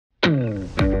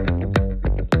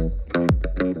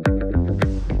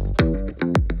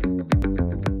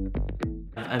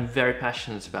very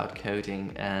passionate about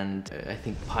coding, and I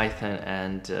think Python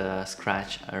and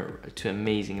Scratch are two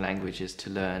amazing languages to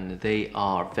learn. They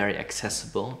are very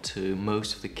accessible to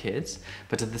most of the kids,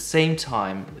 but at the same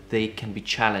time they can be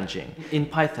challenging. In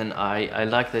Python, I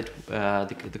like that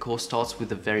the course starts with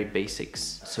the very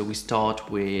basics. So we start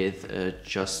with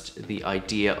just the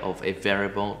idea of a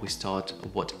variable. We start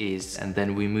what is, and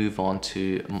then we move on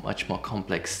to much more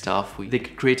complex stuff. They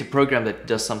could create a program that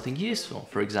does something useful.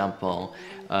 For example,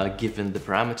 given the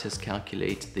parameters,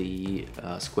 calculate the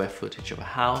square footage of a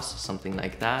house, something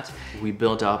like that. We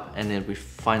build up and then we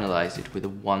finalize it with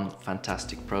one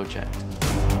fantastic project.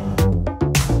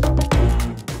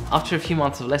 After a few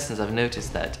months of lessons, I've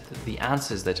noticed that the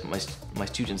answers that my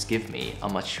students give me are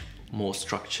much more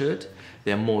structured,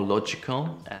 they're more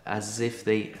logical, as if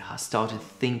they started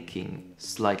thinking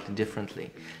slightly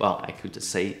differently. Well, I could just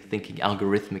say thinking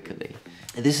algorithmically.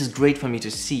 And this is great for me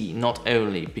to see, not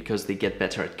only because they get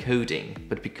better at coding,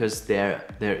 but because their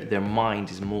mind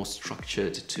is more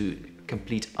structured to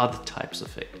complete other types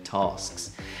of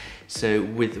tasks. So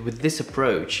with this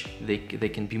approach, they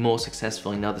can be more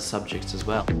successful in other subjects as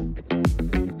well.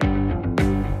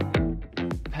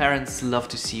 Parents love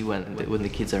to see when the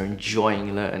kids are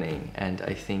enjoying learning, and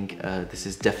I think this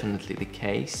is definitely the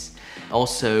case.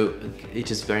 Also, it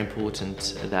is very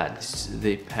important that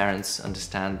the parents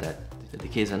understand that the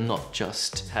kids are not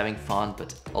just having fun,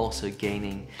 but also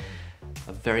gaining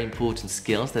very important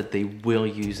skills that they will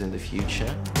use in the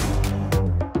future.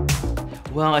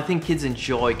 Well, I think kids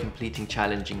enjoy completing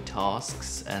challenging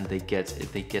tasks, and they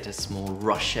get a small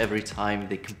rush every time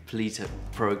they complete a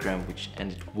program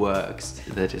and it works.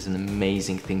 That is an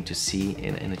amazing thing to see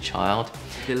in a child.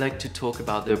 They like to talk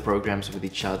about their programs with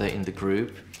each other in the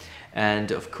group,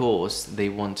 and of course they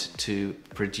want to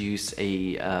produce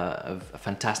a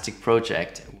fantastic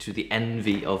project to the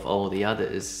envy of all the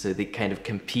others, so they kind of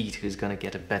compete who's going to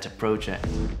get a better project.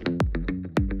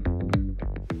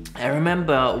 I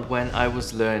remember when I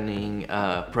was learning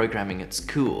programming at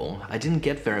school, I didn't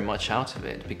get very much out of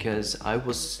it because I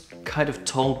was kind of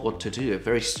told what to do, a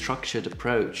very structured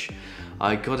approach.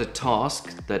 I got a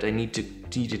task that I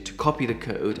needed to copy the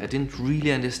code. I didn't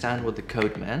really understand what the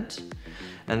code meant.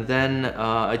 And then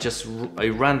I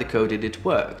ran the code and it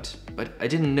worked. But I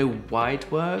didn't know why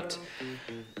it worked.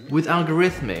 With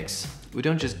algorithmics, we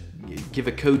don't just give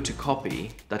a code to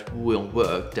copy that will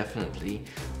work, definitely.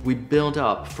 We build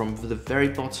up from the very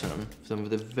bottom, from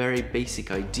the very basic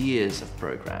ideas of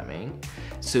programming,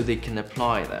 so they can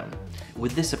apply them.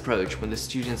 With this approach, when the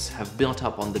students have built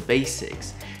up on the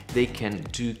basics, they can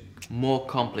do more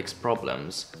complex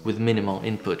problems with minimal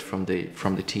input from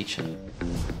the teacher.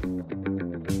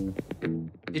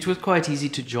 It was quite easy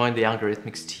to join the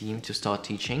Algorithmics team to start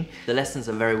teaching. The lessons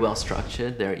are very well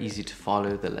structured, they're easy to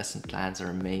follow, the lesson plans are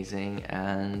amazing,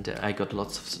 and I got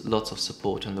lots of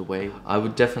support on the way. I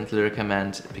would definitely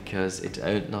recommend, because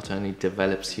it not only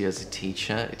develops you as a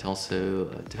teacher, it also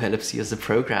develops you as a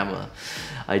programmer.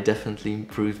 I definitely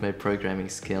improved my programming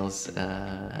skills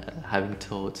having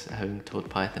taught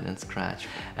Python and Scratch,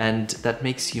 and that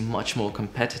makes you much more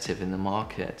competitive in the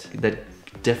market. That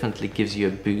definitely gives you a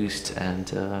boost,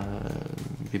 and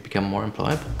you become more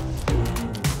employable.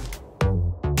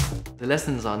 The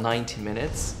lessons are 90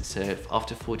 minutes, so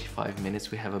after 45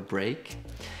 minutes we have a break,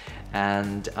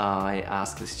 and I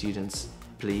ask the students,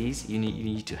 please, you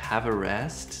need to have a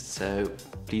rest, so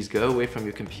please go away from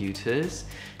your computers,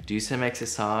 do some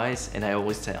exercise, and I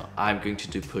always say I'm going to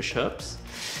do push-ups.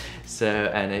 So,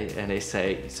 and they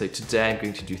say, so today I'm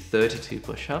going to do 32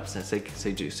 push-ups, and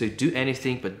so do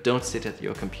anything but don't sit at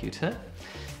your computer.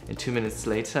 And 2 minutes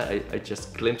later, I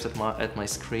just glimpse at my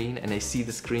screen, and I see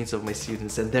the screens of my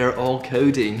students, and they're all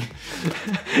coding.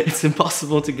 It's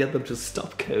impossible to get them to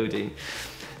stop coding.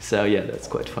 So yeah, that's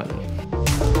quite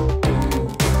funny.